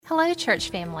Hello,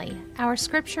 church family. Our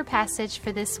scripture passage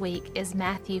for this week is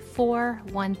Matthew 4,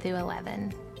 1 through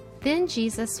 11. Then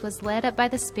Jesus was led up by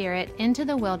the Spirit into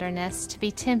the wilderness to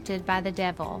be tempted by the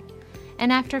devil.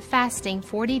 And after fasting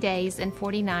 40 days and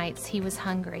 40 nights, he was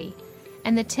hungry.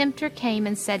 And the tempter came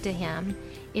and said to him,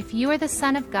 "If you are the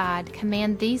Son of God,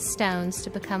 command these stones to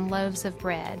become loaves of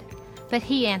bread." But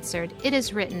he answered, "It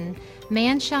is written,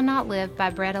 man shall not live by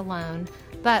bread alone,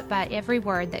 but by every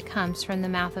word that comes from the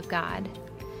mouth of God."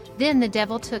 Then the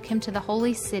devil took him to the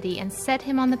holy city and set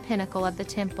him on the pinnacle of the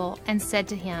temple and said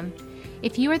to him,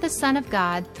 "If you are the Son of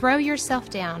God, throw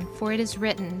yourself down, for it is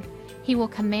written, He will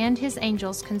command His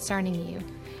angels concerning you,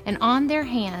 and on their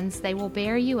hands they will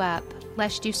bear you up,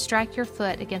 lest you strike your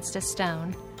foot against a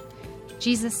stone."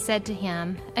 Jesus said to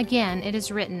him, "Again it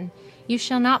is written, you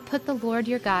shall not put the Lord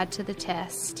your God to the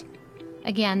test."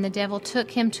 Again the devil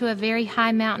took him to a very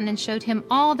high mountain and showed him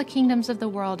all the kingdoms of the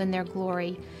world and their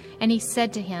glory. And he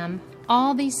said to him,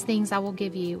 "All these things I will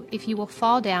give you, if you will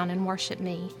fall down and worship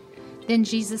me." Then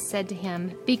Jesus said to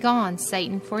him, "Begone,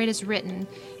 Satan, for it is written,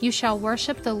 you shall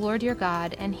worship the Lord your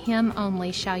God, and Him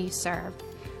only shall you serve."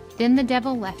 Then the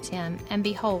devil left him, and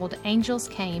behold, angels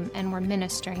came and were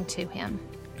ministering to him.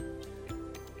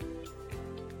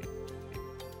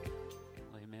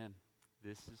 Amen.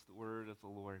 This is the word of the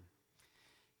Lord.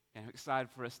 And I'm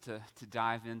excited for us to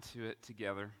dive into it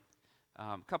together.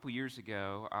 A couple years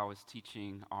ago, I was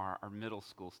teaching our middle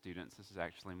school students. This is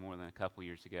actually more than a couple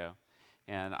years ago.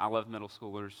 And I love middle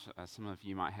schoolers. Some of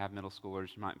you might have middle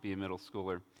schoolers. You might be a middle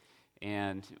schooler.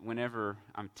 And whenever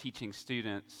I'm teaching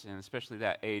students, and especially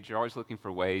that age, you're always looking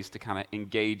for ways to kind of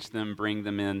engage them, bring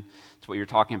them in to what you're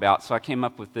talking about. So I came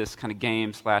up with this kind of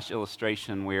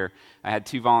game/illustration where I had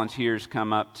two volunteers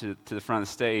come up to the front of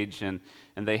the stage, and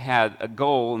they had a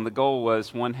goal, and the goal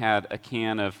was one had a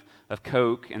can of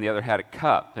Coke and the other had a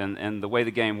cup. And the way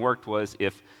the game worked was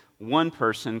if one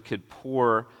person could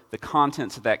pour the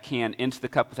contents of that can into the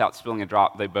cup without spilling a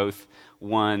drop, they both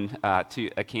won a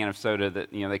can of soda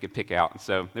that they could pick out. And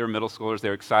so they were middle schoolers. They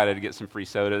were excited to get some free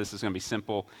soda. This is going to be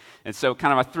simple. And so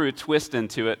kind of I threw a twist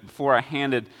into it. Before I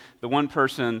handed the one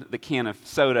person the can of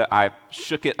soda, I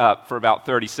shook it up for about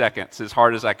 30 seconds as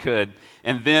hard as I could,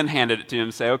 and then handed it to him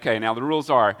and say, "Okay, now the rules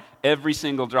are every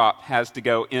single drop has to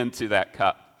go into that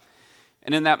cup."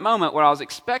 And in that moment, what I was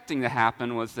expecting to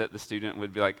happen was that the student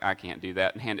would be like, "I can't do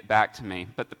that," and hand it back to me.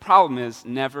 But the problem is,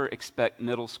 never expect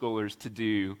middle schoolers to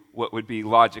do what would be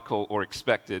logical or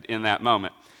expected in that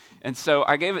moment. And so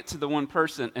I gave it to the one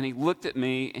person, and he looked at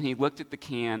me, and he looked at the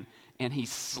can, and he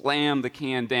slammed the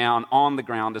can down on the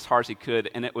ground as hard as he could,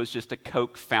 and it was just a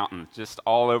Coke fountain, just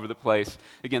all over the place.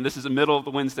 Again, this is the middle of the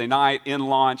Wednesday night, in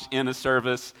launch, in a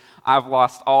service. I've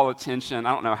lost all attention.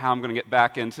 I don't know how I'm going to get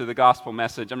back into the gospel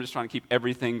message. I'm just trying to keep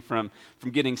everything from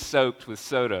getting soaked with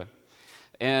soda.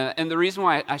 And the reason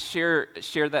why I share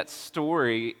that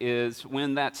story is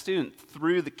when that student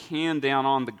threw the can down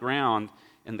on the ground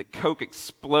and the Coke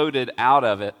exploded out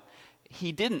of it,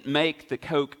 he didn't make the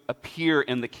Coke appear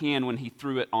in the can when he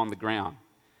threw it on the ground.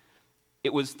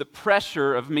 It was the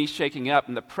pressure of me shaking up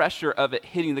and the pressure of it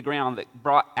hitting the ground that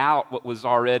brought out what was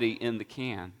already in the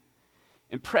can.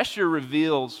 And pressure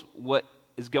reveals what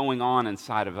is going on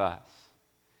inside of us.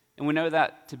 And we know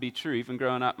that to be true. Even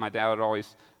growing up, my dad would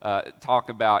always talk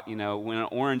about, when an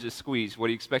orange is squeezed, what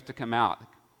do you expect to come out?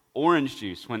 Orange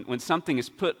juice. When something is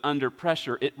put under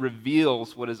pressure, it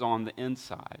reveals what is on the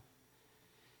inside.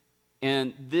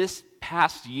 And this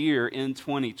past year in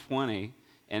 2020,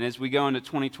 and as we go into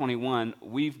 2021,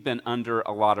 we've been under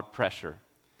a lot of pressure.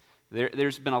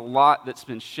 There's been a lot that's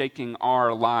been shaking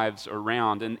our lives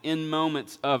around. And in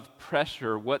moments of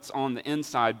pressure, what's on the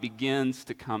inside begins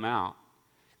to come out.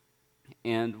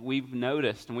 And we've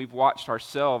noticed, and we've watched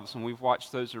ourselves, and we've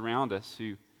watched those around us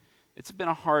who, it's been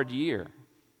a hard year.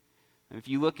 And if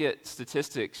you look at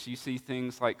statistics, you see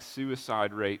things like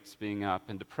suicide rates being up,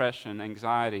 and depression,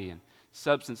 anxiety, and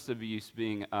substance abuse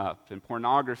being up, and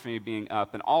pornography being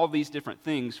up, and all these different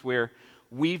things where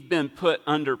we've been put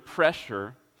under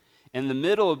pressure. In the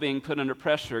middle of being put under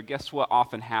pressure, guess what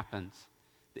often happens?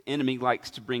 The enemy likes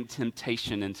to bring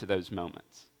temptation into those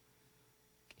moments.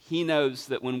 He knows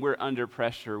that when we're under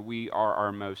pressure, we are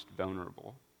our most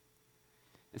vulnerable.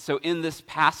 And so in this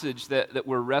passage that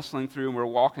we're wrestling through and we're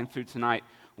walking through tonight,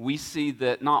 we see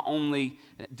that not only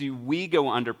do we go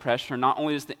under pressure, not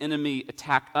only does the enemy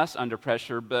attack us under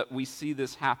pressure, but we see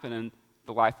this happen in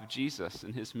the life of Jesus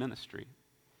and his ministry.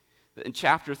 In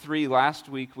chapter 3 last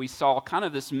week, we saw kind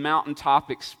of this mountaintop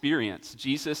experience.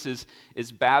 Jesus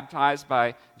is baptized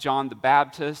by John the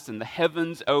Baptist, and the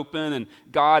heavens open, and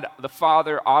God the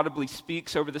Father audibly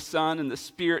speaks over the Son, and the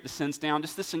Spirit descends down.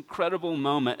 Just this incredible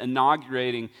moment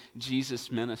inaugurating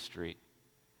Jesus' ministry.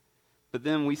 But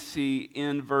then we see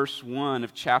in verse 1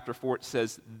 of chapter 4, it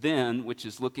says, "Then," which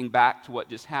is looking back to what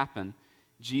just happened,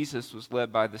 "Jesus was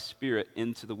led by the Spirit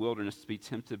into the wilderness to be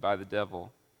tempted by the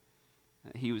devil.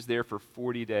 He was there for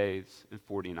 40 days and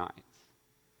 40 nights."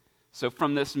 So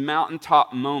from this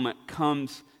mountaintop moment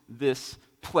comes this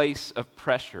place of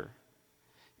pressure.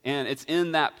 And it's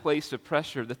in that place of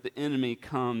pressure that the enemy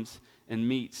comes and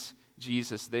meets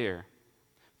Jesus there.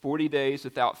 40 days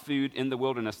without food in the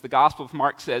wilderness. The Gospel of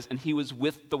Mark says, "And he was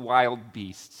with the wild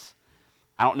beasts."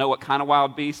 I don't know what kind of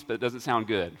wild beasts, but it doesn't sound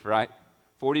good, right?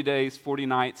 40 days, 40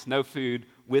 nights, no food,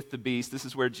 with the beasts. This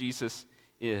is where Jesus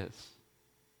is.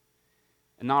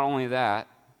 And not only that,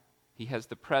 he has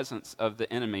the presence of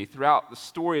the enemy. Throughout the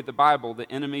story of the Bible,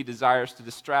 the enemy desires to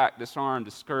distract, disarm,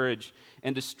 discourage,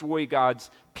 and destroy God's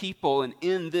people. And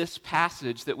in this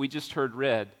passage that we just heard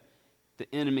read,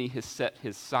 the enemy has set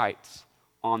his sights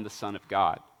on the Son of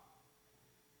God.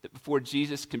 That before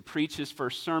Jesus can preach his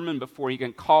first sermon, before he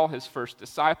can call his first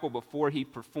disciple, before he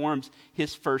performs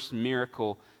his first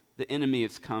miracle, the enemy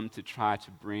has come to try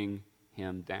to bring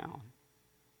him down.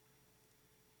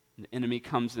 And the enemy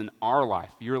comes in our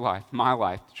life, your life, my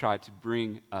life, to try to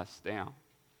bring us down.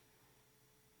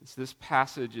 So this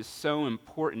passage is so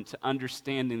important to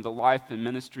understanding the life and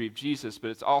ministry of Jesus, but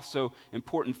it's also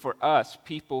important for us,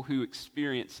 people who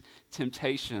experience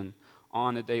temptation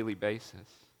on a daily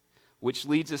basis. Which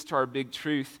leads us to our big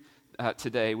truth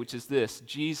today, which is this: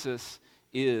 Jesus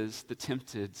is the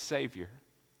tempted Savior.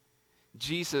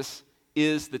 Jesus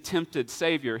is the tempted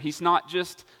Savior. He's not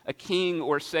just a king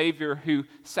or Savior who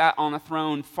sat on a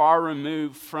throne far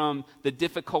removed from the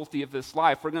difficulty of this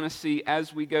life. We're going to see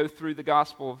as we go through the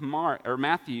Gospel of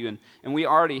Matthew, and we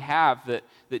already have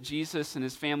that Jesus and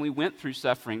his family went through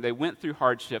suffering. They went through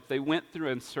hardship. They went through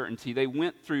uncertainty. They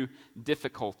went through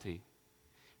difficulty.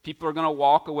 People are going to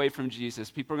walk away from Jesus.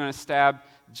 People are going to stab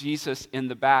Jesus in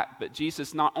the back. But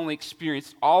Jesus not only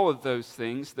experienced all of those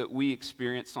things that we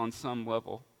experience on some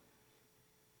level,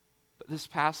 but this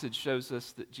passage shows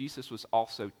us that Jesus was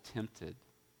also tempted,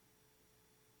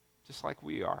 just like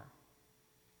we are.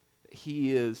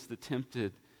 He is the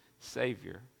tempted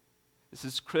Savior. This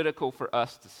is critical for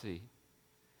us to see.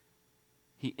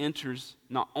 He enters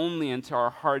not only into our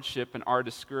hardship and our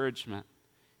discouragement,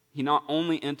 he not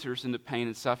only enters into pain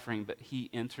and suffering, but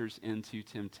he enters into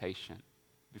temptation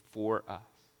before us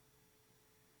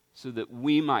so that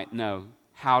we might know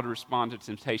how to respond to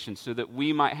temptation, so that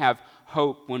we might have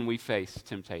hope when we face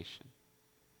temptation.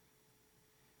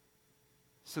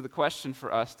 So the question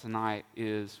for us tonight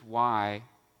is, why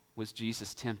was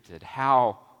Jesus tempted?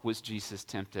 How was Jesus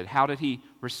tempted? How did he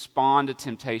respond to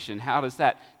temptation? How does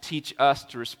that teach us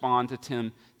to respond to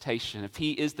temptation? If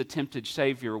he is the tempted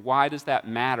Savior, why does that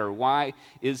matter? Why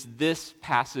is this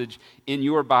passage in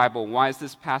your Bible? Why is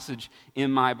this passage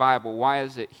in my Bible? Why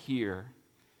is it here?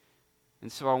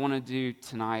 And so I want to do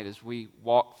tonight, as we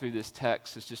walk through this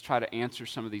text, is just try to answer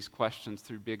some of these questions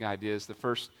through big ideas. The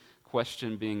first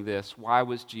question being this: why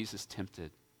was Jesus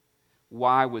tempted?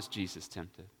 Why was Jesus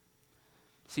tempted?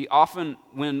 See, often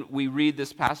when we read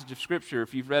this passage of Scripture,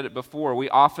 if you've read it before, we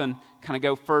often kind of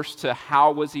go first to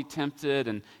how was he tempted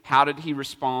and how did he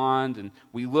respond, and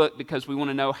we look because we want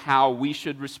to know how we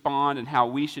should respond and how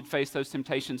we should face those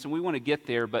temptations, and we want to get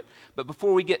there. But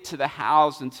before we get to the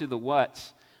hows and to the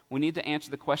whats, we need to answer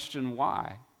the question,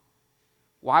 why?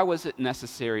 Why was it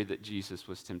necessary that Jesus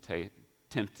was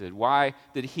tempted? Why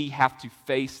did he have to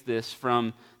face this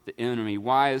from the enemy?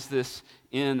 Why is this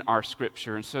in our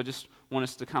Scripture? And so I just want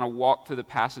us to kind of walk through the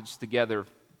passage together.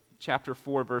 Chapter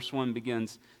 4, verse 1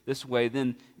 begins this way: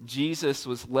 "Then Jesus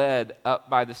was led up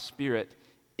by the Spirit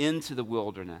into the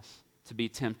wilderness to be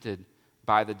tempted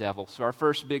by the devil." So our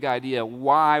first big idea,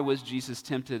 why was Jesus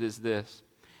tempted, is this: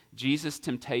 Jesus'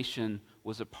 temptation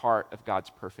was a part of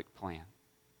God's perfect plan.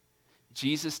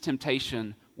 Jesus'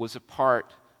 temptation was a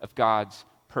part of God's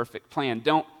perfect plan.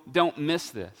 Don't miss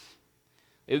this.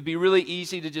 It would be really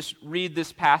easy to just read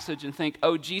this passage and think,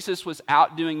 oh, Jesus was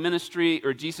out doing ministry,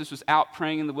 or Jesus was out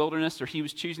praying in the wilderness, or he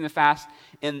was choosing to fast,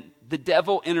 and the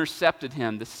devil intercepted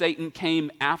him. The Satan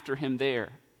came after him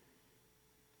there.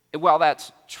 And while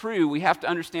that's true, we have to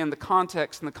understand the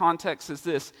context, and the context is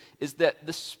this, is that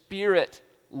the Spirit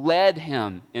led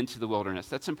him into the wilderness.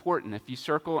 That's important. If you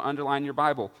circle or underline your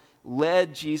Bible,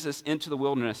 led Jesus into the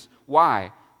wilderness.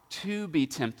 Why? To be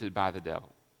tempted by the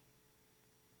devil.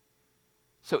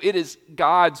 So it is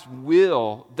God's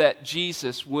will that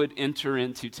Jesus would enter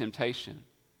into temptation,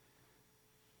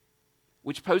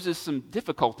 which poses some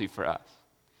difficulty for us.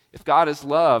 If God is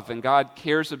love and God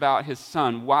cares about his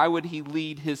Son, why would he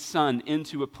lead his Son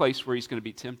into a place where he's going to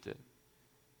be tempted?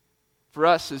 For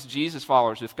us as Jesus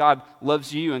followers, if God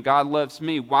loves you and God loves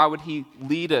me, why would he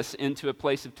lead us into a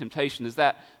place of temptation? Does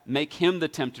that make him the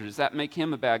tempter? Does that make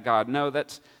him a bad God? No,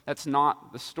 that's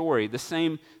not the story. The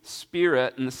same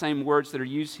Spirit and the same words that are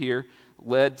used here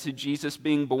led to Jesus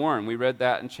being born. We read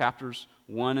that in chapters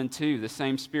 1 and 2. The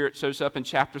same Spirit shows up in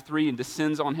chapter 3 and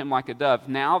descends on him like a dove.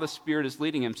 Now the Spirit is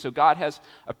leading him. So God has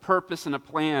a purpose and a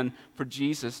plan for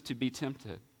Jesus to be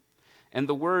tempted. And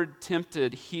the word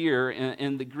tempted here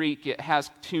in the Greek, it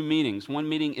has two meanings. One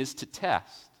meaning is to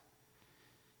test.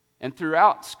 And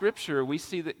throughout Scripture, we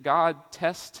see that God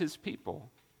tests his people.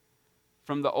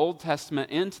 From the Old Testament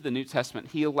into the New Testament,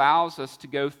 he allows us to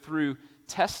go through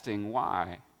testing.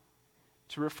 Why?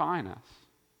 To refine us,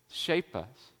 shape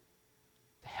us,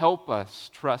 to help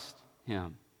us trust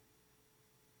him.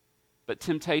 But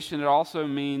temptation, it also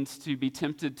means to be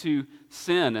tempted to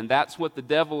sin, and that's what the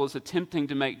devil is attempting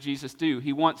to make Jesus do.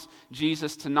 He wants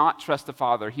Jesus to not trust the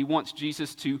Father. He wants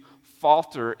Jesus to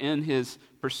falter in his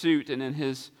pursuit and in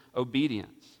his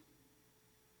obedience.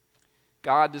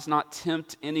 God does not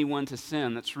tempt anyone to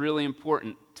sin. That's really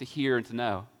important to hear and to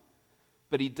know.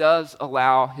 But he does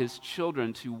allow his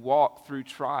children to walk through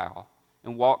trial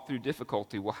and walk through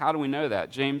difficulty. Well, how do we know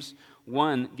that? James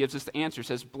 1 gives us the answer. It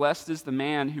says, "Blessed is the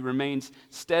man who remains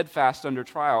steadfast under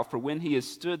trial, for when he has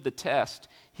stood the test,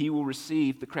 he will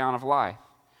receive the crown of life,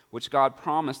 which God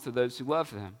promised to those who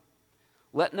love him.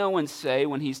 Let no one say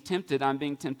when he's tempted, I'm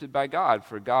being tempted by God,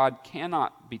 for God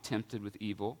cannot be tempted with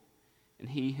evil, and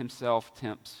he himself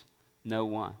tempts no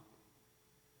one."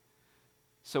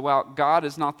 So while God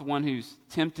is not the one who's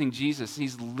tempting Jesus,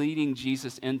 he's leading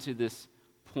Jesus into this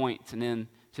point and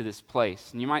into this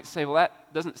place. And you might say, well,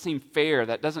 that doesn't seem fair,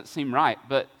 that doesn't seem right,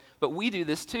 but we do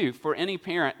this too. For any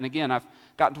parent, and again, I've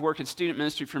gotten to work in student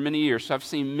ministry for many years, so I've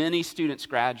seen many students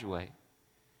graduate.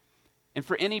 And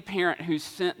for any parent who's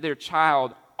sent their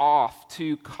child off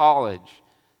to college,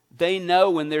 they know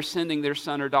when they're sending their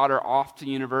son or daughter off to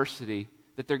university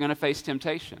that they're going to face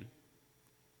temptation.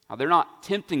 Now, they're not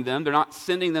tempting them, they're not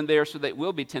sending them there so they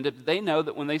will be tempted. They know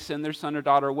that when they send their son or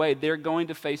daughter away, they're going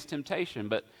to face temptation.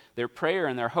 But their prayer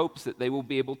and their hopes that they will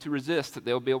be able to resist, that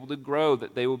they'll be able to grow,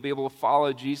 that they will be able to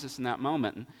follow Jesus in that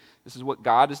moment. And this is what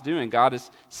God is doing. God is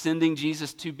sending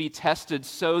Jesus to be tested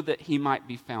so that he might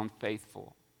be found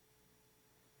faithful.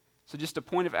 So just a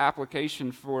point of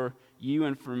application for you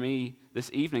and for me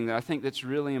this evening that I think that's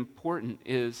really important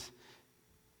is,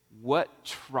 what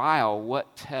trial,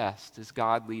 what test is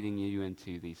God leading you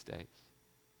into these days?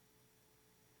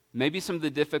 Maybe some of the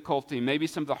difficulty, maybe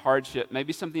some of the hardship,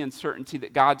 maybe some of the uncertainty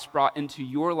that God's brought into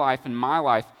your life and my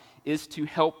life is to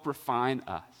help refine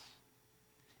us,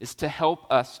 is to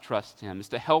help us trust him, is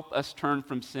to help us turn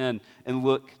from sin and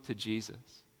look to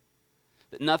Jesus.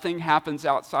 That nothing happens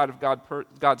outside of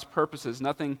God's purposes,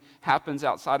 nothing happens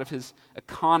outside of his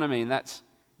economy, and that's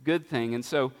a good thing. And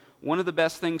so one of the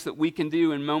best things that we can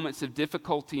do in moments of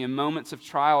difficulty, in moments of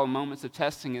trial, in moments of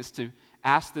testing is to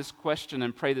ask this question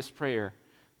and pray this prayer.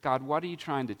 God, what are you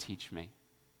trying to teach me?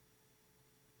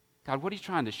 God, what are you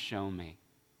trying to show me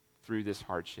through this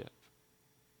hardship,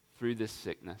 through this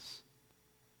sickness,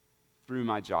 through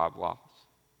my job loss,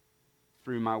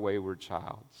 through my wayward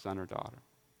child, son or daughter?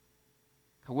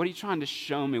 God, what are you trying to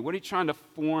show me? What are you trying to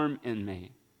form in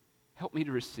me? Help me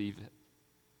to receive it.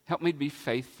 Help me to be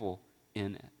faithful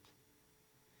in it.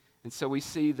 And so we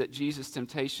see that Jesus'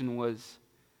 temptation was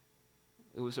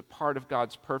a part of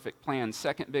God's perfect plan.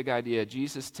 Second big idea,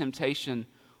 Jesus' temptation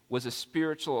was a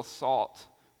spiritual assault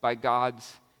by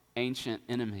God's ancient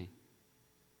enemy.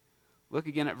 Look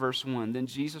again at verse 1. Then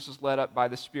Jesus was led up by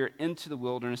the Spirit into the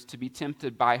wilderness to be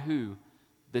tempted by who?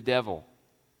 The devil.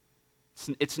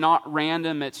 It's not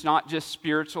random. It's not just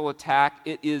spiritual attack.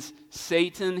 It is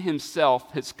Satan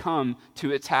himself has come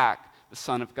to attack the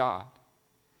Son of God.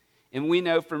 And we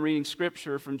know from reading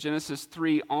Scripture from Genesis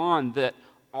 3 on that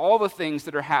all the things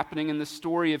that are happening in the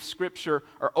story of Scripture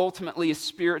are ultimately a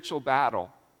spiritual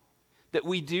battle. That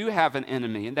we do have an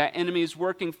enemy, and that enemy is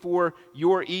working for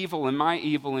your evil and my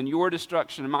evil and your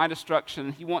destruction and my destruction.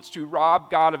 And he wants to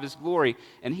rob God of his glory,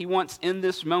 and he wants in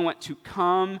this moment to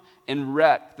come and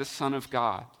wreck the Son of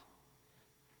God.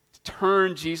 To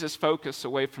turn Jesus' focus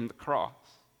away from the cross.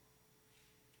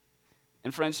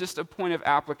 And friends, just a point of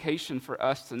application for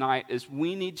us tonight is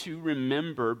we need to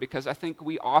remember, because I think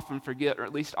we often forget, or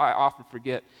at least I often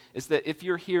forget, is that if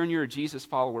you're here and you're a Jesus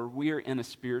follower, we are in a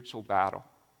spiritual battle.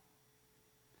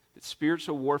 that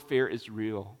spiritual warfare is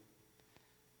real.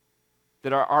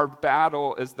 That our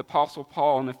battle, as the Apostle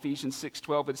Paul in Ephesians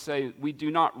 6:12 would say, we do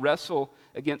not wrestle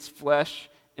against flesh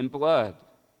and blood.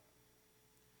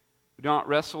 We do not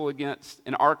wrestle against,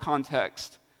 in our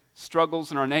context,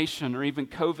 struggles in our nation or even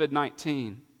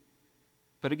COVID-19,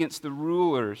 but against the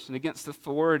rulers and against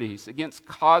authorities, against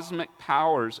cosmic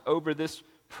powers over this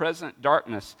present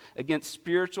darkness, against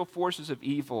spiritual forces of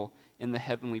evil in the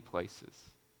heavenly places.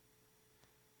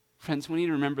 Friends, we need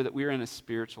to remember that we are in a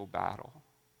spiritual battle.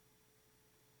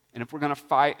 And if we're going to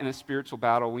fight in a spiritual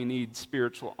battle, we need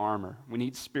spiritual armor. We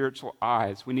need spiritual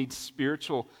eyes. We need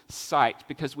spiritual sight,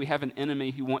 because we have an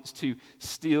enemy who wants to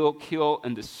steal, kill,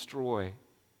 and destroy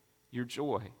your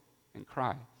joy in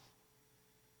Christ.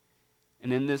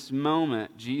 And in this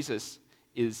moment, Jesus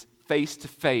is face to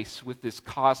face with this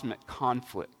cosmic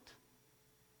conflict.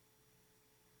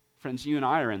 Friends, you and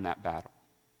I are in that battle.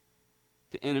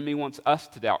 The enemy wants us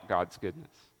to doubt God's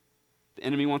goodness. The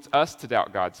enemy wants us to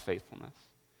doubt God's faithfulness.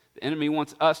 The enemy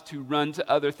wants us to run to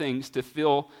other things to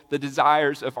fill the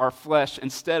desires of our flesh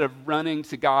instead of running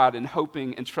to God and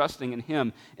hoping and trusting in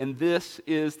Him. And this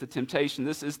is the temptation.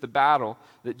 This is the battle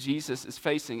that Jesus is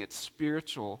facing. It's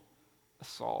spiritual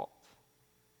assault.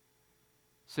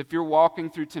 So if you're walking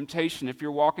through temptation, if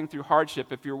you're walking through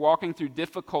hardship, if you're walking through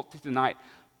difficulty tonight,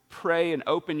 pray and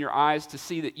open your eyes to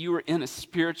see that you are in a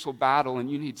spiritual battle and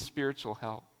you need spiritual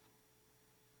help.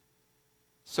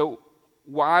 So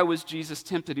why was Jesus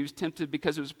tempted? He was tempted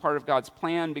because it was part of God's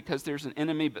plan, because there's an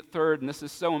enemy. But third, and this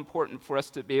is so important for us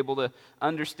to be able to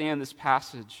understand this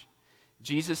passage,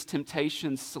 Jesus'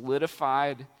 temptation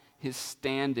solidified his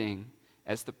standing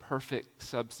as the perfect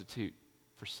substitute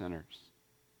for sinners.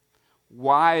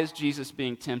 Why is Jesus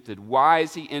being tempted? Why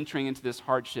is he entering into this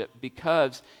hardship?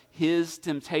 Because his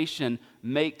temptation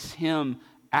makes him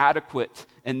adequate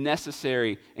and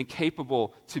necessary and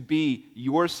capable to be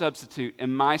your substitute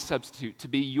and my substitute, to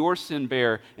be your sin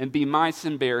bearer and be my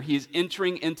sin bearer. He is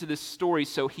entering into this story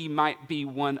so he might be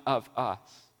one of us.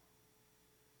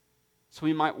 So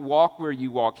he might walk where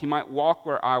you walk. He might walk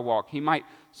where I walk. He might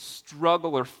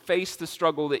struggle or face the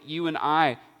struggle that you and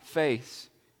I face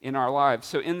in our lives.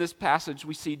 So in this passage,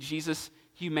 we see Jesus'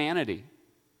 humanity.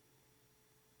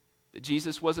 That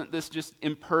Jesus wasn't this just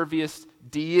impervious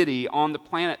deity on the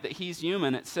planet, that he's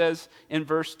human. It says in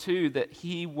verse 2 that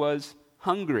he was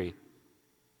hungry.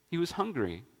 He was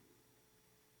hungry.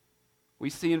 We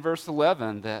see in verse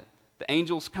 11 that the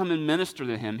angels come and minister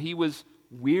to him. He was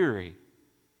weary.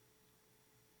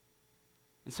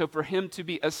 And so for him to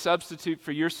be a substitute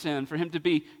for your sin, for him to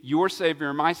be your Savior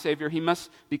and my Savior, he must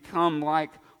become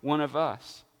like one of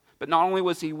us. But not only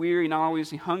was he weary, not only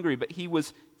was he hungry, but he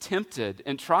was tempted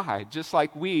and tried, just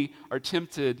like we are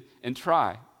tempted and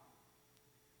try.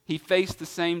 He faced the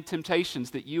same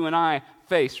temptations that you and I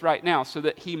face right now so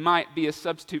that he might be a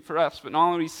substitute for us. But not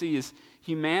only do we see his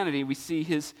humanity, we see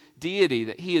his deity,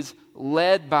 that he is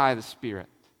led by the Spirit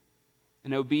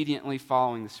and obediently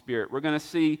following the Spirit. We're going to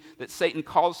see that Satan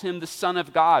calls him the Son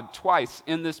of God twice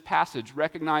in this passage,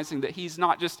 recognizing that he's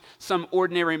not just some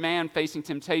ordinary man facing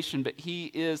temptation, but he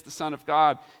is the Son of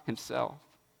God himself.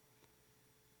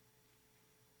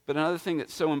 But another thing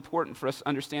that's so important for us to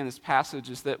understand this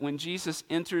passage is that when Jesus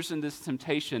enters in this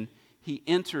temptation, he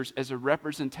enters as a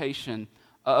representation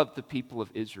of the people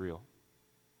of Israel.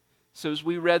 So as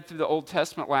we read through the Old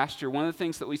Testament last year, one of the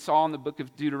things that we saw in the book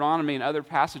of Deuteronomy and other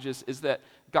passages is that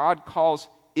God calls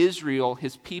Israel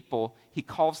his people. He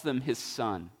calls them his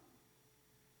son.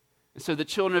 And so the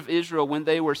children of Israel, when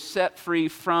they were set free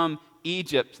from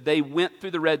Egypt, they went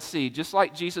through the Red Sea, just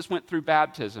like Jesus went through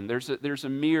baptism. There's a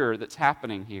mirror that's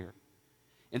happening here.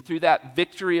 And through that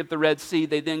victory of the Red Sea,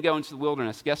 they then go into the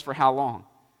wilderness. Guess for how long?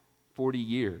 40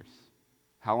 years.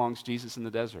 How long is Jesus in the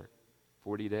desert?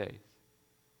 40 days.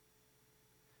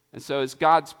 And so as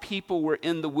God's people were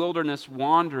in the wilderness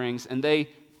wanderings, and they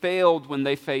failed when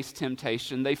they faced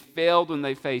temptation, they failed when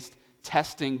they faced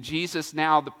testing, Jesus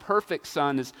now, the perfect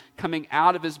Son, is coming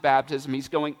out of his baptism. He's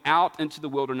going out into the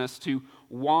wilderness to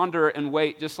wander and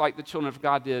wait just like the children of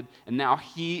God did. And now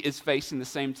he is facing the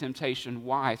same temptation.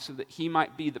 Why? So that he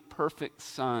might be the perfect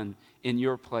Son in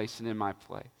your place and in my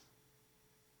place.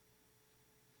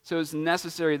 So it's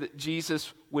necessary that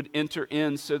Jesus would enter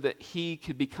in so that he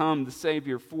could become the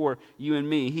Savior for you and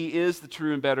me. He is the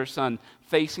true and better Son,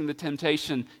 facing the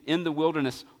temptation in the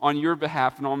wilderness on your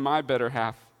behalf and on my better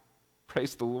half.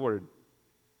 Praise the Lord.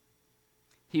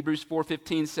 Hebrews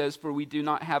 4:15 says, "For we do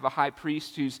not have a high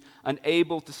priest who's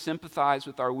unable to sympathize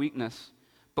with our weakness,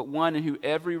 but one in whom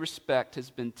every respect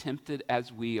has been tempted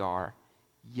as we are,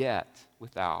 yet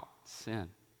without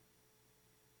sin."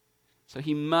 So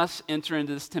he must enter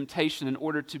into this temptation in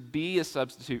order to be a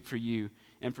substitute for you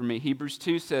and for me. Hebrews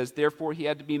 2 says, therefore he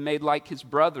had to be made like his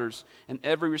brothers in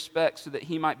every respect so that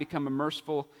he might become a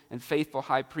merciful and faithful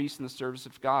high priest in the service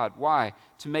of God. Why?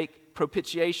 To make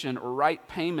propitiation or right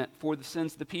payment for the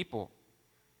sins of the people.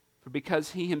 For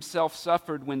because he himself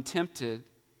suffered when tempted,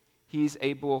 he's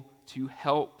able to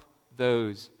help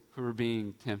those who are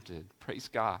being tempted. Praise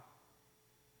God.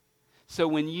 So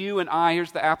when you and I,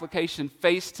 here's the application,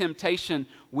 face temptation,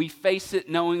 we face it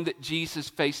knowing that Jesus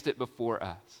faced it before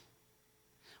us.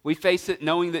 We face it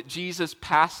knowing that Jesus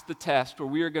passed the test where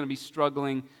we are going to be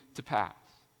struggling to pass.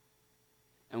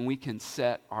 And we can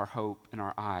set our hope and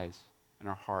our eyes and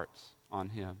our hearts on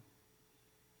him.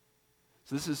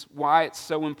 So this is why it's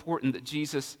so important that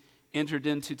Jesus entered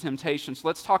into temptation. So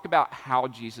let's talk about how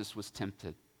Jesus was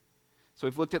tempted. So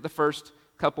we've looked at the first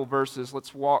couple verses.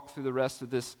 Let's walk through the rest of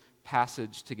this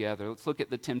passage together. Let's look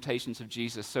at the temptations of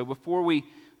Jesus. So before we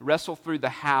wrestle through the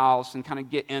hows and kind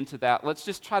of get into that, let's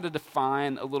just try to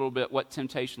define a little bit what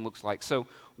temptation looks like. So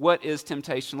what is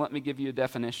temptation? Let me give you a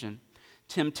definition.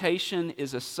 Temptation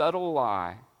is a subtle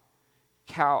lie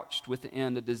couched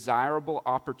within a desirable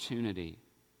opportunity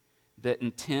that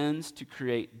intends to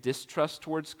create distrust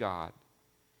towards God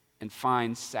and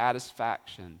find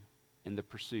satisfaction in the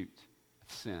pursuit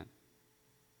of sin.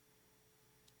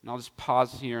 And I'll just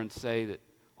pause here and say that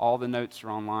all the notes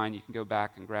are online. You can go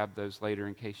back and grab those later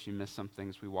in case you miss something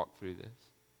as we walk through this.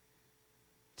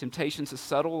 Temptation's a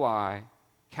subtle lie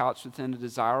couched within a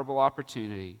desirable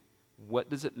opportunity. What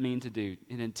does it mean to do?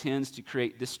 It intends to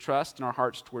create distrust in our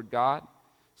hearts toward God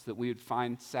so that we would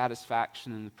find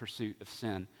satisfaction in the pursuit of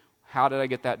sin. How did I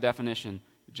get that definition?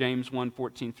 James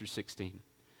 1:14 through 16.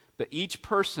 But each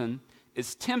person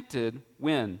is tempted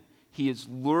when he is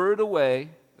lured away,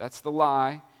 that's the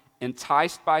lie,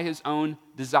 enticed by his own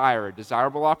desire, a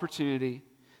desirable opportunity.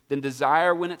 Then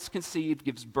desire, when it's conceived,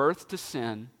 gives birth to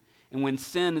sin, and when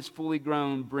sin is fully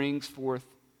grown, brings forth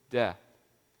death.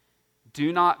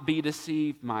 Do not be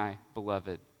deceived, my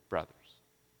beloved brothers.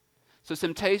 So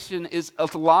temptation is a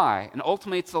lie, and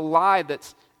ultimately it's a lie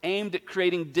that's aimed at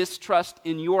creating distrust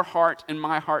in your heart and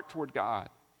my heart toward God.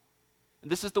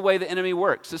 And this is the way the enemy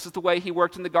works. This is the way he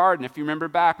worked in the garden. If you remember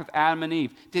back with Adam and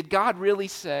Eve, did God really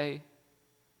say?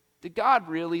 Did God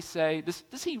really say?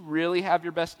 Does he really have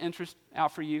your best interest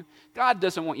out for you? God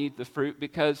doesn't want you to eat the fruit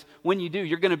because when you do,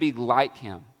 you're going to be like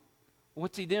him.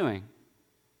 What's he doing?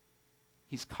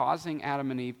 He's causing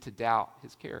Adam and Eve to doubt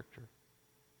his character.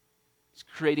 He's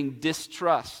creating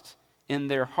distrust in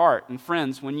their heart. And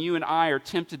friends, when you and I are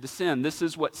tempted to sin, this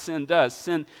is what sin does.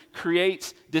 Sin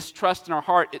creates distrust in our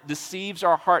heart. It deceives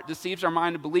our heart, deceives our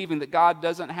mind into believing that God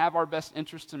doesn't have our best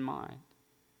interest in mind.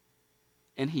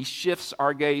 And he shifts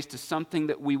our gaze to something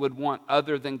that we would want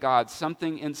other than God,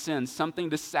 something in sin, something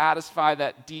to satisfy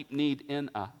that deep need in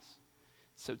us.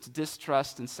 So it's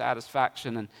distrust and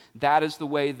satisfaction, and that is the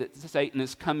way that Satan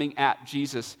is coming at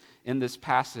Jesus in this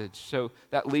passage. So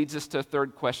that leads us to a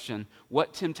third question.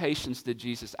 What temptations did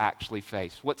Jesus actually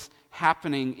face? What's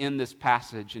happening in this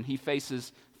passage? And he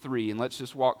faces three, and let's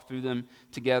just walk through them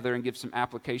together and give some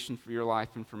application for your life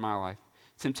and for my life.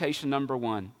 Temptation number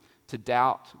one, to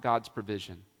doubt God's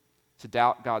provision. To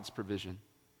doubt God's provision.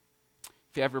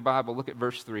 If you have your Bible, look at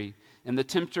verse 3. And the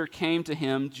tempter came to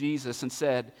him, Jesus, and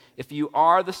said, if you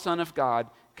are the Son of God,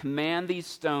 command these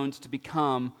stones to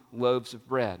become loaves of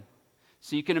bread.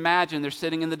 So you can imagine they're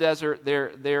sitting in the desert,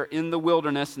 they're in the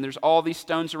wilderness, and there's all these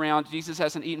stones around. Jesus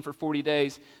hasn't eaten for 40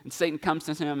 days, and Satan comes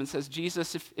to him and says,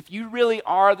 Jesus, if you really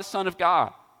are the Son of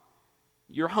God,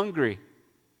 you're hungry,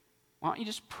 why don't you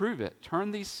just prove it?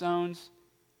 Turn these stones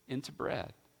into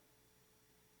bread.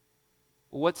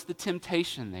 Well, what's the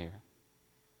temptation there?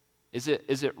 Is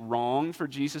it wrong for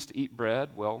Jesus to eat bread?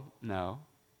 Well, no.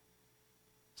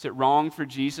 Is it wrong for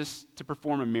Jesus to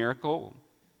perform a miracle?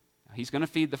 He's going to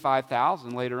feed the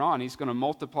 5,000 later on. He's going to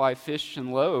multiply fish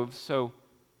and loaves. So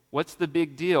what's the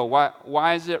big deal?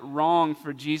 Why is it wrong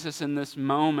for Jesus in this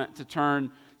moment to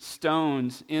turn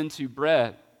stones into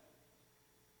bread?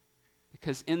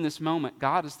 Because in this moment,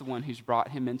 God is the one who's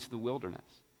brought him into the wilderness.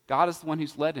 God is the one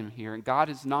who's led him here, and God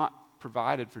has not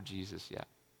provided for Jesus yet.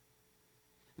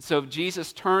 So if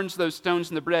Jesus turns those stones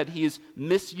into bread, he is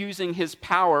misusing his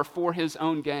power for his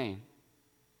own gain.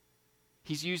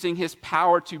 He's using his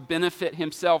power to benefit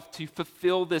himself, to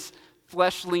fulfill this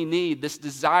fleshly need, this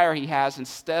desire he has,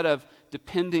 instead of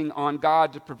depending on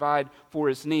God to provide for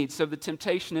his needs. So the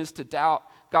temptation is to doubt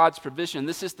God's provision.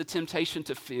 This is the temptation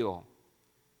to feel.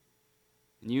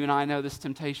 And you and I know this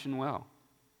temptation well.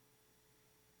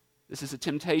 This is a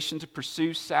temptation to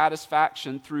pursue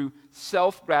satisfaction through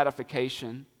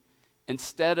self-gratification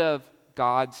instead of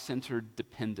God-centered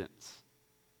dependence.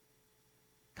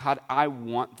 God, I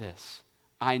want this.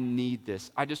 I need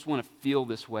this. I just want to feel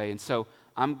this way. And so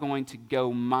I'm going to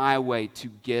go my way to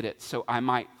get it so I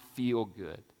might feel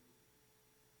good.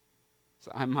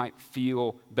 So I might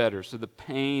feel better. So the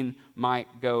pain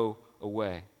might go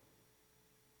away.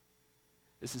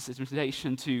 This is a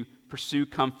temptation to pursue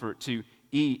comfort, to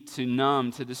eat, to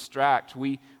numb, to distract.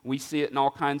 We see it in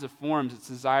all kinds of forms. It's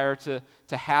desire to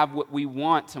have what we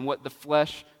want and what the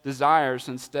flesh desires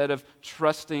instead of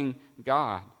trusting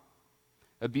God.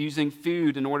 Abusing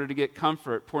food in order to get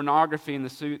comfort, pornography in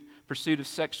the pursuit of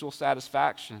sexual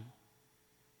satisfaction,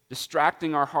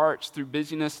 distracting our hearts through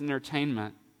busyness and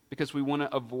entertainment because we want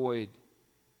to avoid,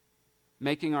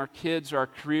 making our kids or our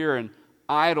career an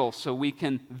idol so we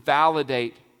can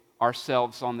validate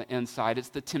ourselves on the inside. It's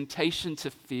the temptation to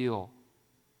feel,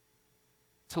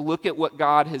 to look at what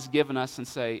God has given us and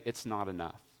say, it's not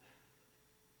enough.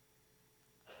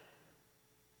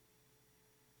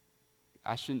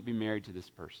 I shouldn't be married to this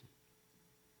person.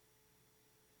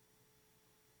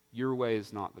 Your way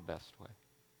is not the best way.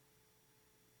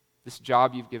 This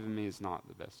job you've given me is not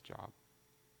the best job.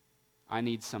 I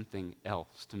need something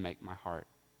else to make my heart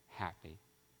happy.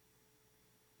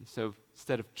 And so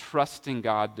instead of trusting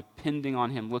God, depending on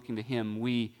Him, looking to Him,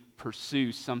 we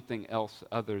pursue something else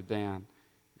other than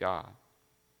God.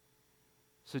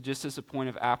 So just as a point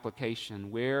of application,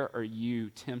 where are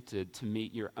you tempted to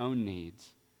meet your own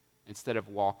needs instead of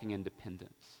walking in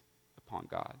dependence upon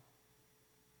God?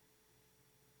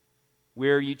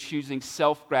 Where are you choosing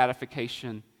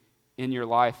self-gratification in your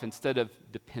life instead of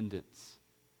dependence?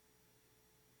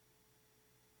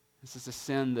 This is a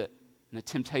sin and a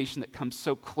temptation that comes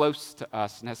so close to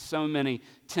us and has so many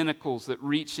tentacles that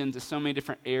reach into so many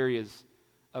different areas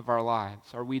of our lives.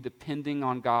 Are we depending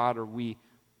on God, or are we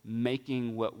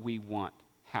making what we want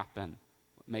happen,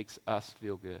 what makes us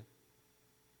feel good?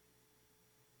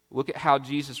 Look at how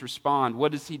Jesus responds.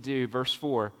 What does He do? Verse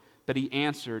 4, but He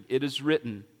answered, it is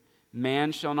written,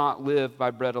 man shall not live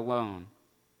by bread alone.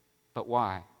 But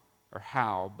why? Or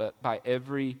how? But by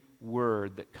every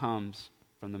word that comes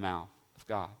from the mouth of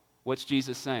God. What's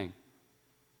Jesus saying?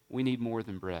 We need more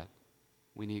than bread.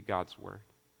 We need God's word.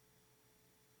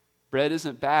 Bread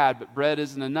isn't bad, but bread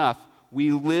isn't enough.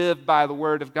 We live by the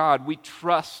word of God. We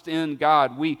trust in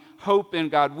God. We hope in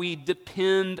God. We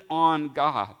depend on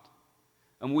God.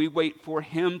 And we wait for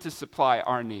Him to supply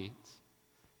our needs,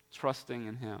 trusting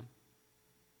in Him.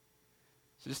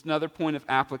 So just another point of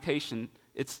application.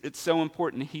 It's so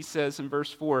important. He says in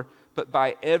verse 4, but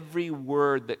by every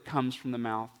word that comes from the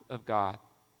mouth of God.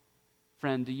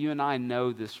 Friend, do you and I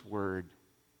know this word?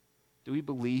 Do we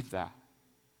believe that?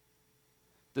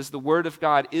 Does the word of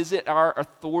God, is it our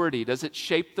authority? Does it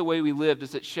shape the way we live?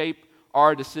 Does it shape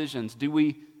our decisions? Do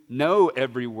we know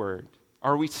every word?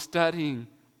 Are we studying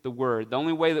the word? The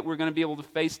only way that we're going to be able to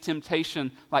face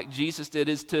temptation like Jesus did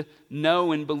is to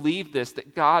know and believe this,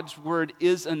 that God's word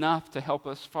is enough to help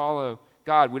us follow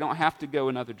God. We don't have to go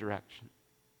another direction.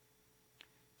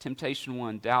 Temptation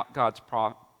 1, doubt God's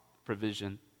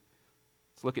provision.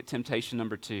 Let's look at temptation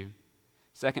number 2.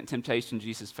 Second temptation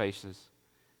Jesus faces,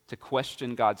 to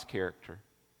question God's character.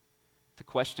 To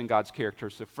question God's character.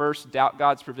 So first, doubt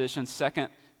God's provision. Second,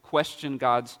 question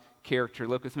God's character.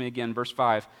 Look with me again, verse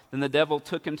 5. Then the devil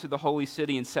took him to the holy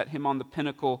city and set him on the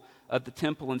pinnacle of the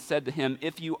temple and said to him,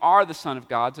 if you are the Son of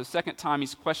God, so second time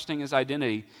he's questioning his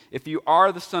identity, if you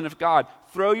are the Son of God,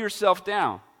 throw yourself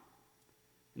down.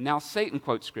 Now Satan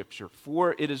quotes Scripture,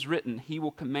 for it is written, He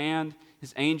will command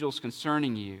His angels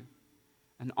concerning you,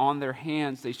 and on their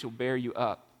hands they shall bear you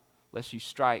up, lest you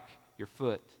strike your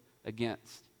foot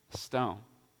against a stone.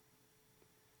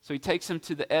 So he takes him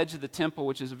to the edge of the temple,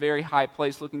 which is a very high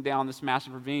place, looking down this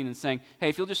massive ravine and saying, hey,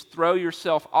 if you'll just throw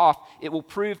yourself off, it will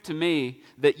prove to me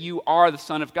that you are the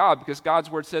Son of God, because God's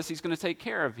word says He's going to take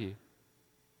care of you.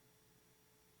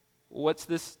 What's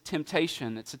this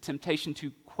temptation? It's a temptation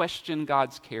to question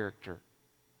God's character.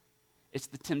 It's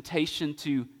the temptation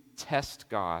to test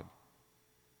God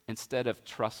instead of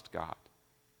trust God.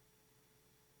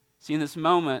 See, in this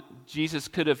moment, Jesus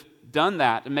could have done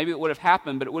that, and maybe it would have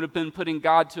happened, but it would have been putting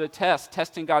God to a test,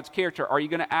 testing God's character. Are you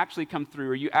going to actually come through?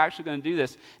 Are you actually going to do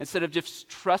this? Instead of just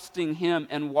trusting Him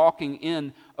and walking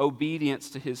in obedience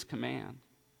to His command.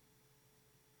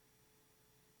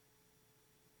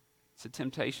 It's a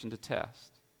temptation to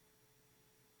test.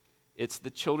 It's the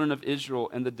children of Israel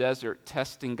in the desert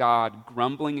testing God,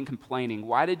 grumbling and complaining.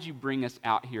 Why did you bring us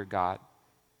out here, God?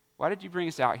 Why did you bring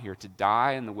us out here? To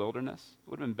die in the wilderness? It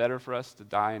would have been better for us to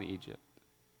die in Egypt.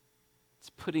 It's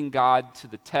putting God to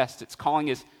the test. It's calling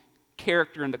His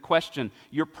character into question.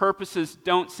 Your purposes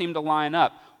don't seem to line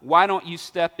up. Why don't you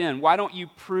step in? Why don't you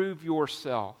prove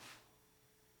yourself?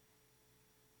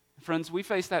 Friends, we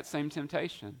face that same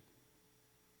temptation.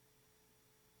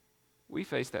 We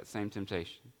face that same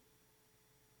temptation.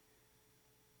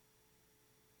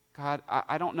 God,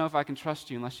 I don't know if I can trust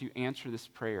you unless you answer this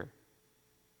prayer.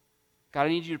 God, I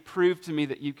need you to prove to me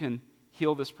that you can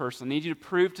heal this person. I need you to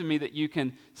prove to me that you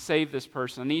can save this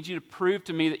person. I need you to prove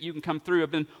to me that you can come through.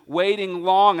 I've been waiting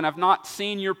long and I've not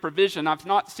seen your provision. I've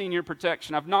not seen your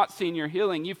protection. I've not seen your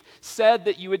healing. You've said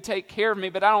that you would take care of me,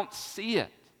 but I don't see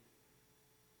it.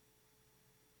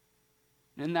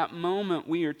 In that moment,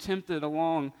 we are tempted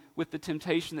along with the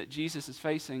temptation that Jesus is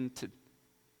facing to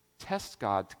test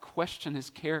God, to question his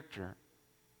character,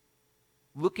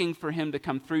 looking for him to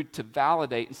come through to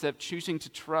validate instead of choosing to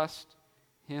trust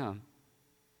him.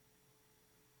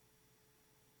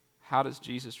 How does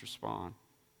Jesus respond?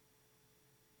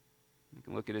 We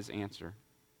can look at his answer.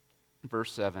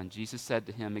 Verse 7, Jesus said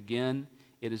to him, "Again,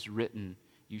 it is written,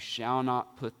 you shall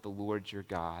not put the Lord your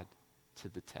God to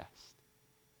the test."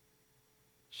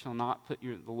 Shall not put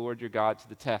the Lord your God to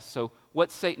the test. So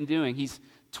what's Satan doing? He's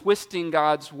twisting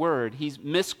God's word. He's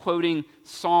misquoting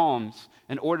Psalms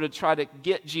in order to try to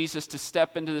get Jesus to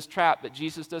step into this trap, but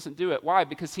Jesus doesn't do it. Why?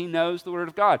 Because he knows the word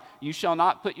of God. You shall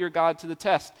not put your God to the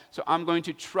test. So I'm going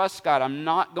to trust God. I'm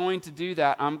not going to do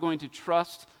that. I'm going to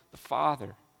trust the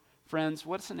Father. Friends,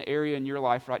 what's an area in your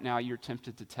life right now you're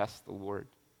tempted to test the Lord?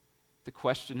 To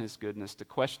question his goodness, to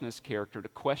question his character, to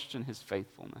question his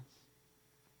faithfulness.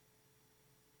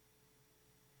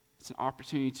 It's an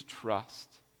opportunity to trust.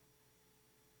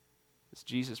 As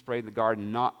Jesus prayed in the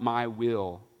garden, not my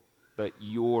will, but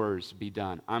yours be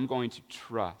done. I'm going to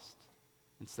trust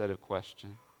instead of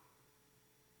question.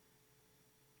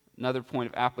 Another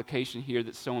point of application here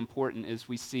that's so important is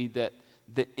we see that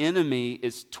the enemy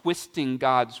is twisting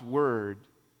God's word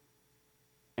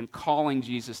and calling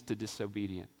Jesus to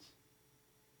disobedience.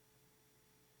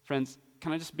 Friends,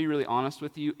 can I just be really honest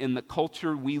with you? In the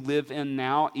culture we live in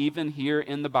now, even here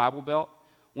in the Bible Belt,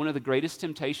 one of the greatest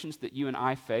temptations that you and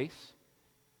I face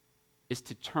is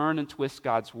to turn and twist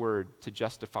God's word to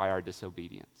justify our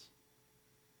disobedience.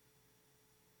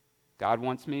 God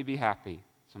wants me to be happy,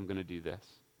 so I'm going to do this.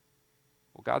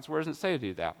 Well, God's word doesn't say to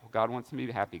do that. Well, God wants me to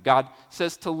be happy. God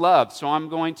says to love, so I'm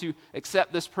going to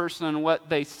accept this person and what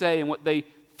they say and what they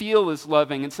feel is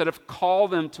loving instead of call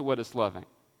them to what is loving.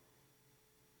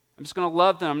 I'm just going to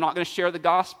love them. I'm not going to share the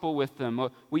gospel with them.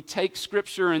 We take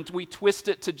Scripture and we twist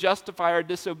it to justify our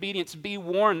disobedience. Be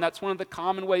warned, that's one of the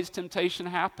common ways temptation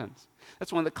happens.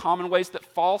 That's one of the common ways that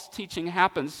false teaching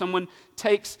happens. Someone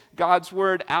takes God's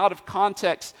word out of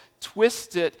context,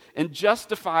 twists it, and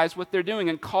justifies what they're doing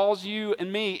and calls you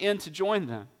and me in to join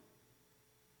them.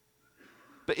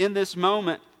 But in this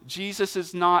moment, Jesus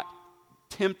is not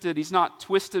tempted. He's not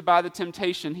twisted by the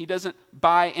temptation. He doesn't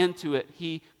buy into it.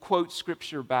 He quotes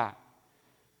Scripture back.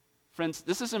 Friends,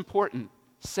 this is important.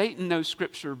 Satan knows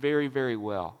Scripture very, very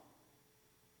well.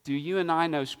 Do you and I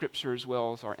know Scripture as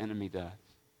well as our enemy does?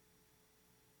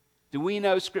 Do we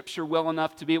know Scripture well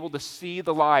enough to be able to see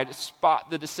the lie, to spot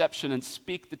the deception, and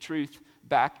speak the truth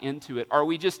back into it? Are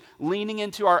we just leaning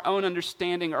into our own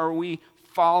understanding, or are we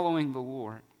following the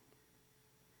Lord?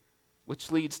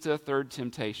 Which leads to a third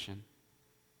temptation.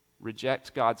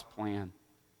 Reject God's plan.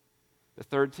 The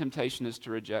third temptation is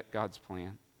to reject God's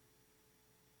plan.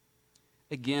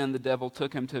 Again, the devil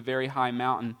took him to a very high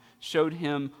mountain, showed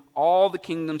him all the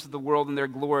kingdoms of the world and their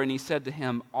glory, and he said to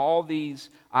him, "All these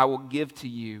I will give to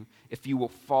you if you will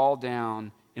fall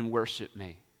down and worship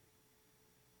me."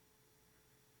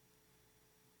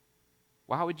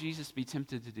 Why would Jesus be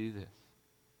tempted to do this?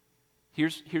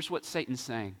 Here's what Satan's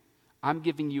saying. I'm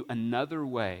giving you another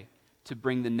way to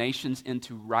bring the nations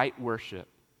into right worship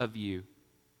of you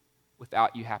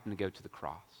without you having to go to the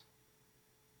cross.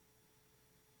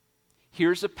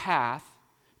 Here's a path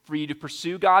for you to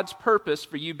pursue God's purpose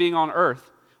for you being on earth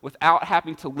without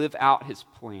having to live out his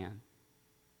plan.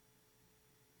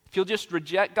 If you'll just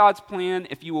reject God's plan,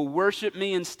 if you will worship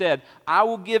me instead, I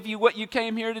will give you what you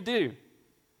came here to do.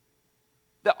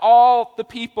 That all the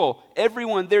people,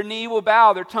 everyone, their knee will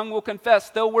bow, their tongue will confess,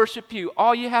 they'll worship you.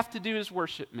 All you have to do is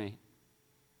worship me.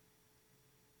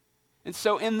 And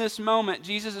so in this moment,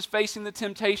 Jesus is facing the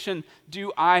temptation,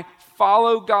 do I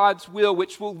follow God's will,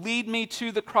 which will lead me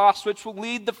to the cross, which will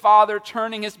lead the Father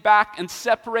turning his back and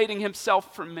separating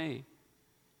himself from me?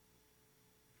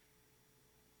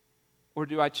 Or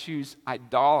do I choose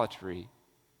idolatry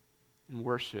and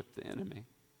worship the enemy?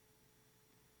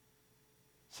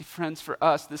 See, friends, for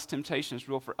us, this temptation is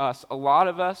real for us. A lot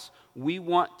of us, we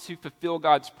want to fulfill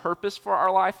God's purpose for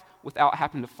our life without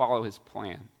having to follow his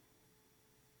plan.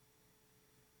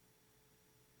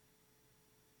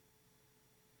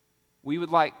 We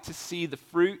would like to see the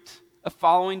fruit of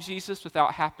following Jesus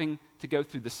without having to go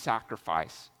through the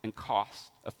sacrifice and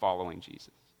cost of following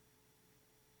Jesus.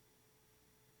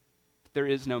 There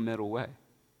is no middle way.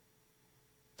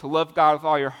 To love God with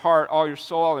all your heart, all your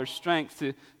soul, all your strength,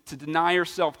 to deny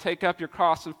yourself, take up your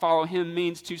cross, and follow Him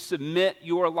means to submit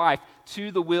your life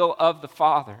to the will of the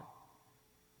Father.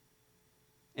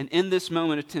 And in this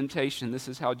moment of temptation, this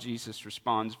is how Jesus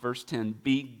responds. Verse 10,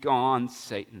 "Be gone,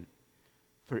 Satan,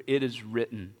 for it is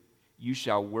written, you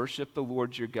shall worship the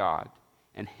Lord your God,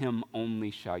 and Him only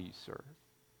shall you serve."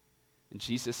 And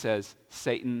Jesus says,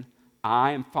 Satan,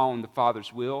 I am following the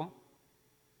Father's will,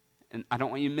 and I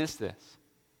don't want you to miss this.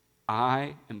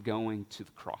 I am going to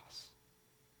the cross.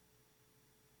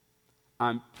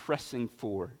 I'm pressing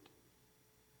forward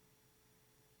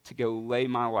to go lay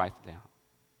my life down.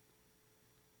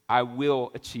 I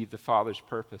will achieve the Father's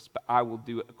purpose, but I will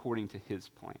do it according to His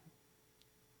plan.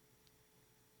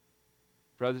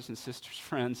 Brothers and sisters,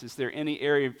 friends, is there any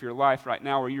area of your life right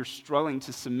now where you're struggling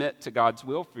to submit to God's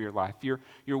will for your life?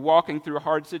 You're walking through a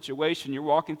hard situation, you're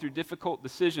walking through difficult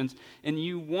decisions, and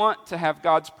you want to have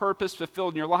God's purpose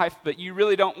fulfilled in your life, but you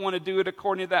really don't want to do it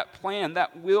according to that plan,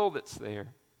 that will that's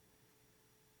there.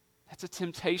 That's a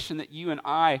temptation that you and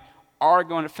I are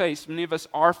going to face. Many of us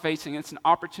are facing. It's an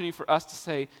opportunity for us to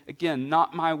say, again,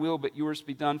 not my will, but yours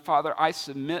be done. Father, I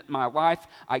submit my life.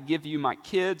 I give you my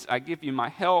kids. I give you my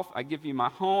health. I give you my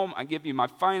home. I give you my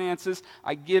finances.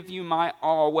 I give you my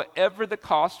all, whatever the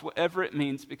cost, whatever it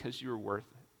means, because you're worth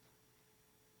it.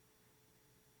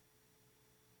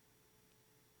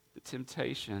 The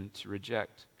temptation to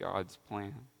reject God's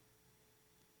plan.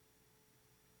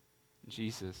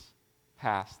 Jesus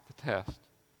passed the test.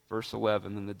 Verse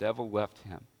 11, "Then the devil left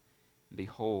him, and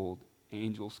behold,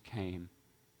 angels came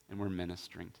and were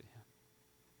ministering to him."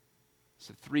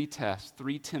 So 3 tests,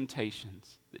 3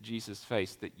 temptations that Jesus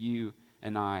faced, that you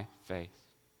and I face.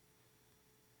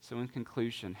 So in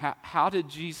conclusion, how did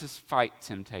Jesus fight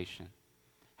temptation?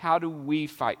 How do we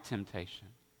fight temptation?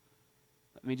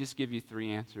 Let me just give you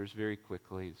 3 answers very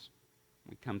quickly as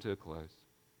we come to a close.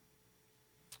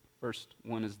 First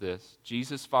one is this: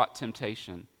 Jesus fought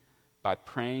temptation by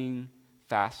praying,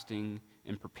 fasting,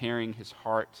 and preparing his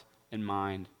heart and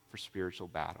mind for spiritual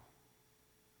battle.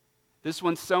 This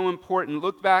one's so important.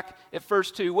 Look back at verse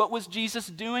 2. What was Jesus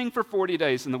doing for 40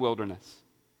 days in the wilderness?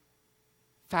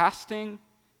 Fasting,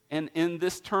 and in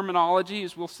this terminology,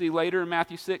 as we'll see later in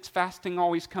Matthew 6, fasting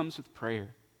always comes with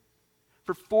prayer.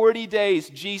 For 40 days,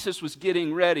 Jesus was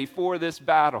getting ready for this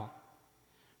battle.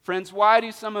 Friends, why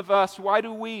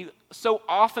do we so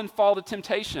often fall to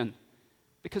temptation?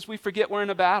 Because we forget we're in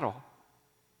a battle.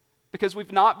 Because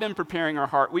we've not been preparing our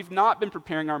heart. We've not been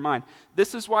preparing our mind.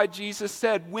 This is why Jesus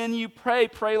said, when you pray,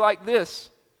 pray like this.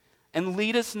 And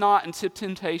lead us not into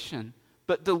temptation,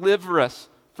 but deliver us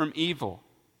from evil.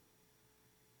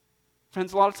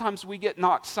 Friends, a lot of times we get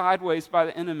knocked sideways by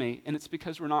the enemy, and it's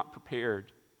because we're not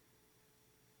prepared.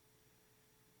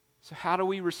 So how do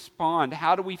we respond?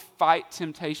 How do we fight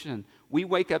temptation? We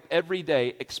wake up every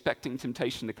day expecting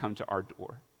temptation to come to our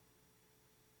door.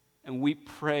 And we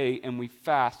pray and we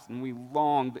fast and we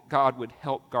long that God would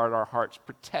help guard our hearts,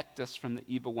 protect us from the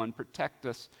evil one, protect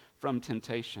us from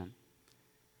temptation.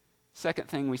 Second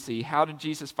thing we see, how did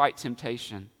Jesus fight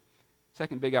temptation?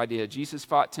 Second big idea, Jesus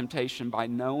fought temptation by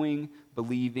knowing,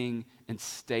 believing, and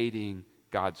stating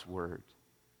God's word.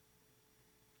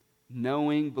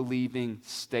 Knowing, believing,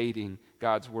 stating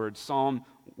God's word. Psalm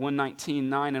 119,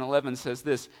 9 and 11 says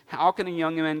this: "How can a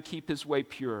young man keep his way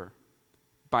pure?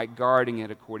 By guarding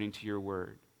it according to your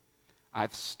word.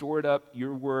 I've stored up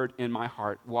your word in my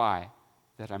heart." Why?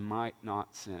 That I might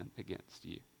not sin against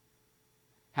you.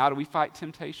 How do we fight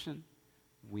temptation?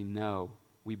 We know,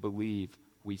 we believe,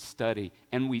 we study,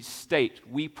 and we state,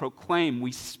 we proclaim,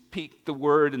 we speak the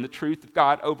word and the truth of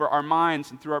God over our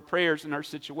minds and through our prayers and our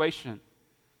situation,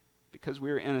 because we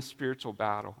are in a spiritual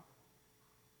battle.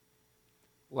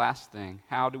 Last thing,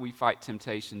 how do we fight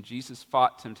temptation? Jesus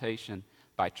fought temptation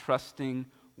by trusting,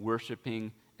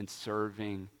 worshiping, and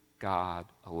serving God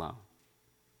alone.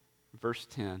 Verse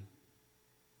 10,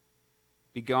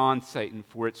 "Be gone, Satan,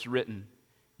 for it's written,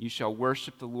 you shall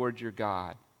worship the Lord your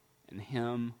God, and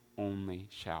him only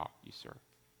shall you serve."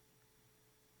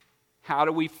 How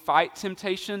do we fight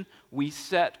temptation? We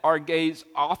set our gaze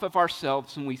off of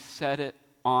ourselves and we set it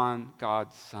on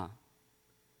God's Son.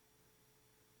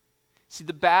 See,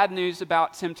 the bad news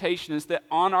about temptation is that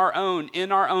on our own,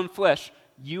 in our own flesh,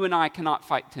 you and I cannot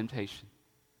fight temptation.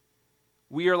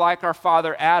 We are like our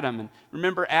father Adam. And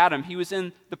remember Adam, he was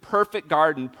in the perfect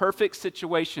garden, perfect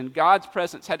situation. God's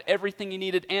presence had everything he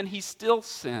needed, and he still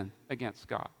sinned against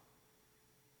God.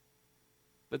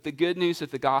 But the good news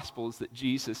of the gospel is that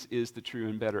Jesus is the true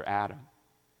and better Adam,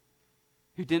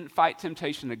 who didn't fight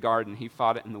temptation in the garden, he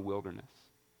fought it in the wilderness,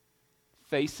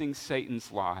 facing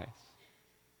Satan's lies,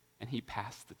 and he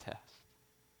passed the test.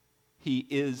 He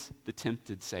is the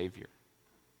tempted Savior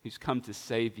who's come to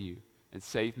save you and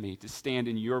save me, to stand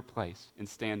in your place and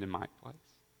stand in my place.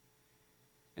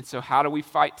 And so how do we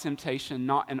fight temptation?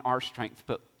 Not in our strength,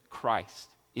 but Christ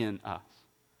in us.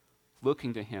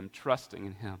 Looking to him, trusting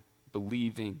in him,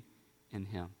 believing in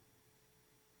him.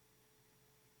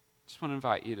 Just want to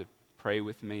invite you to pray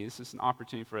with me. This is an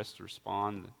opportunity for us to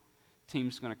respond. The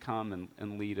team's going to come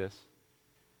and lead us.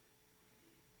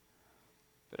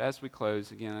 But as we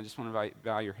close, again, I just want to invite you to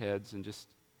bow your heads and just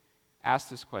ask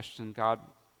this question: God,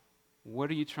 what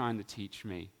are you trying to teach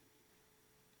me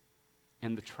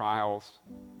in the trials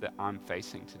that I'm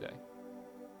facing today?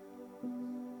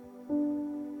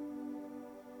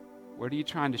 What are you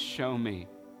trying to show me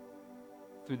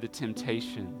through the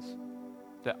temptations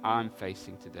that I'm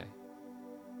facing today?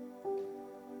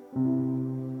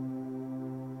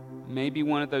 Maybe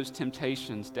one of those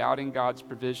temptations, doubting God's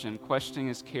provision, questioning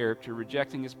his character,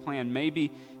 rejecting his plan,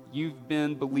 maybe you've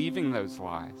been believing those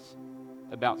lies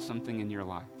about something in your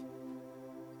life.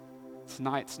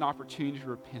 Tonight, it's an opportunity to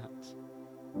repent,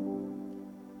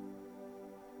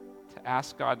 to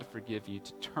ask God to forgive you,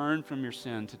 to turn from your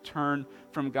sin, to turn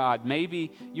from God.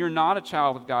 Maybe you're not a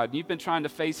child of God, and you've been trying to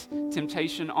face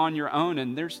temptation on your own,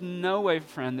 and there's no way,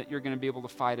 friend, that you're going to be able to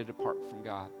fight it apart from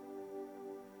God.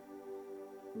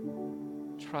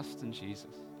 Trust in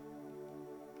Jesus.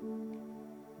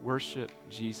 Worship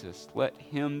Jesus. Let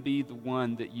him be the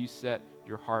one that you set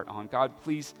your heart on. God,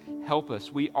 please help us.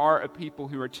 We are a people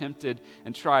who are tempted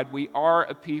and tried. We are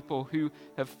a people who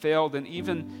have failed. And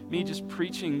even me just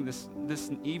preaching this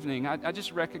evening, I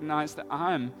just recognize that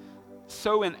I'm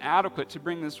so inadequate to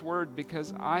bring this word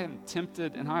because I am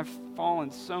tempted and I've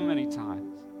fallen so many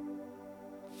times,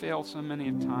 failed so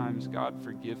many times. God,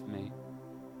 forgive me.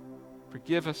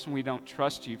 Forgive us when we don't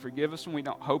trust you. Forgive us when we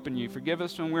don't hope in you. Forgive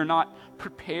us when we're not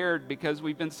prepared because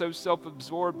we've been so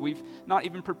self-absorbed. We've not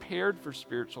even prepared for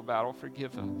spiritual battle.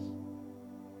 Forgive us.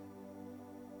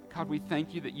 God, we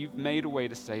thank you that you've made a way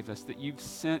to save us, that you've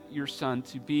sent your Son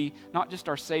to be not just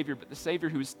our Savior, but the Savior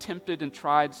who was tempted and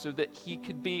tried so that he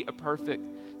could be a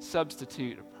perfect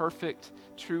substitute, a perfect,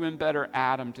 true and better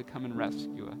Adam to come and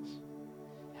rescue us.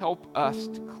 Help us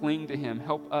to cling to him.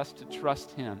 Help us to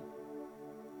trust him.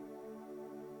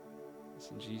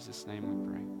 In Jesus' name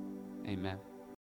we pray. Amen.